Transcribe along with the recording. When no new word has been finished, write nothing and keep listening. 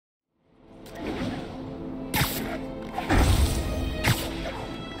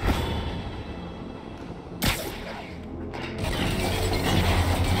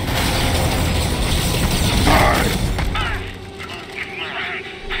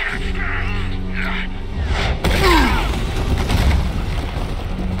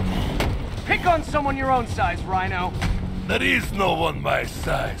on someone your own size, Rhino. There is no one my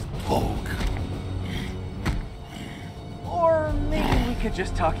size, Poke. Or maybe we could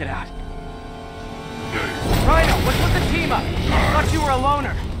just talk it out. Rhino, what's with the team up? Thought you were a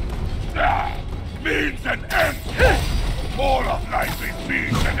loner. Means and ends! More of life is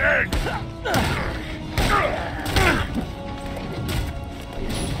means and ends!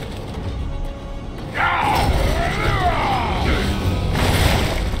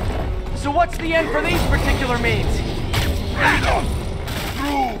 So what's the end for these particular means? Freedom!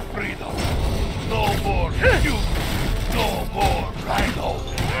 True freedom! No more you! No more Rhino!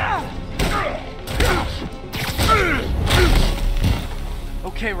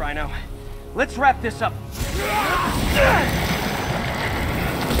 Okay, Rhino. Let's wrap this up.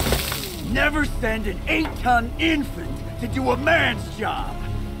 Never send an 8-ton infant to do a man's job.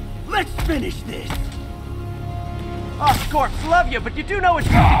 Let's finish this. Oh, Scorps, love you, but you do know it's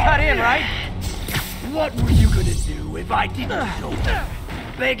time to cut in, right? What were you gonna do if I didn't show up?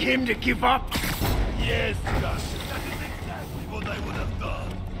 Beg him to give up? Yes, Gus. That is exactly what I would have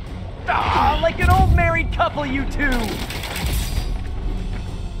done. Ah, like an old married couple, you two.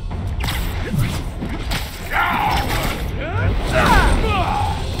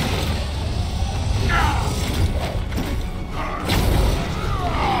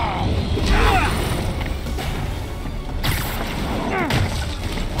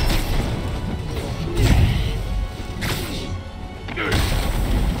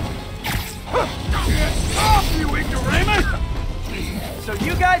 So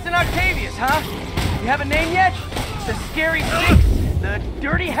you guys in Octavius, huh? You have a name yet? The Scary Six? The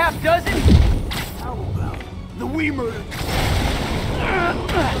Dirty Half Dozen? How about the Wee Murder?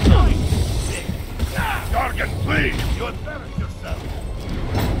 Gargan, please! You embarrass yourself!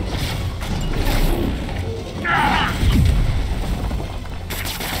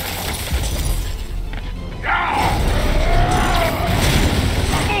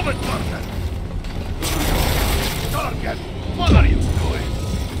 Move it, Gargan! Gargan, what are you doing?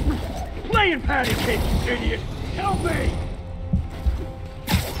 Laying patty cake, you idiot! Help me!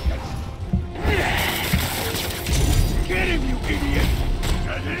 Get him, you idiot!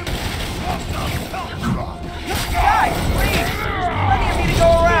 Get him? Guys, please! There's plenty of me to go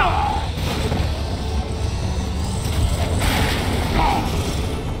around!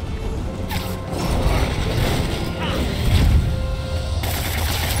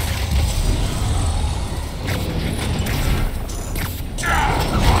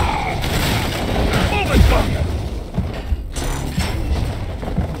 Move it, Gargan!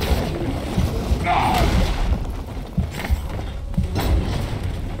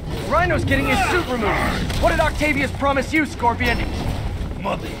 Rhino's getting his suit removed. What did Octavius promise you, Scorpion?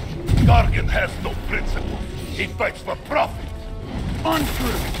 Money. Gargan has no principles. He fights for profit.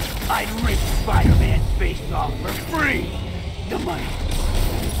 Untrue! I'd rip Spider-Man's face off for free! The money.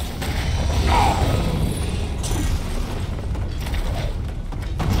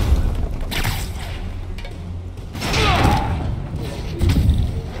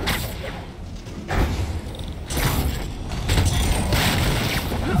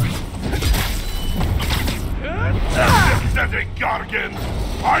 Pathetic Gargan!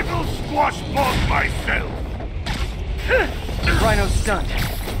 I will squash both myself! Rhino's stunned.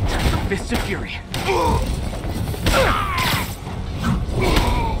 Fist of Fury.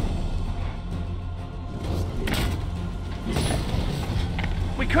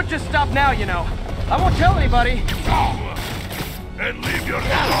 We could just stop now, you know. I won't tell anybody. And leave your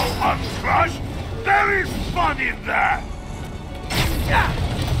soul uncrushed? There is fun in that!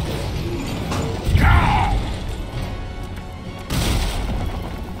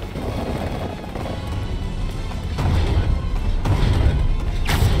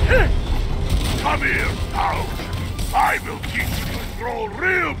 Come here, Ouch! I will teach you to throw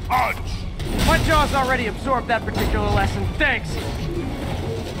real punch! My jaw's already absorbed that particular lesson. Thanks.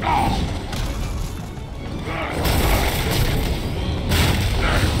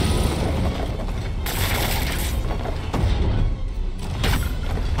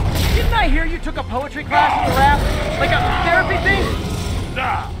 Didn't I hear you took a poetry class on the raft? Like a therapy thing?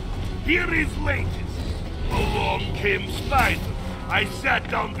 Nah, here is latest. Along came Spider. I sat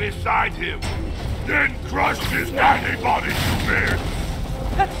down beside him, then crushed his tiny body to bits.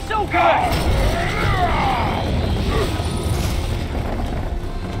 That's so good!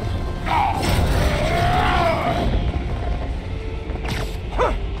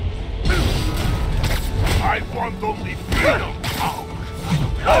 I want only freedom.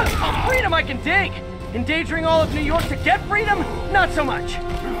 Freedom I can dig! Endangering all of New York to get freedom? Not so much.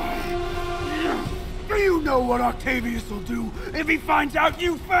 Do you know what Octavius will do if he finds out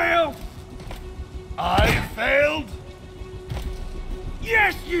you failed? I failed?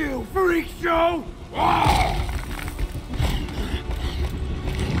 Yes, you freak show! A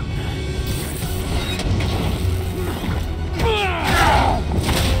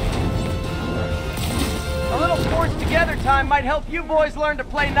little forced together time might help you boys learn to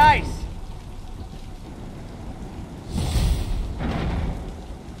play nice.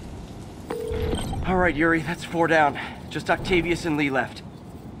 All right, Yuri, that's 4 down. Just Octavius and Lee left.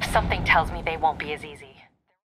 Something tells me they won't be as easy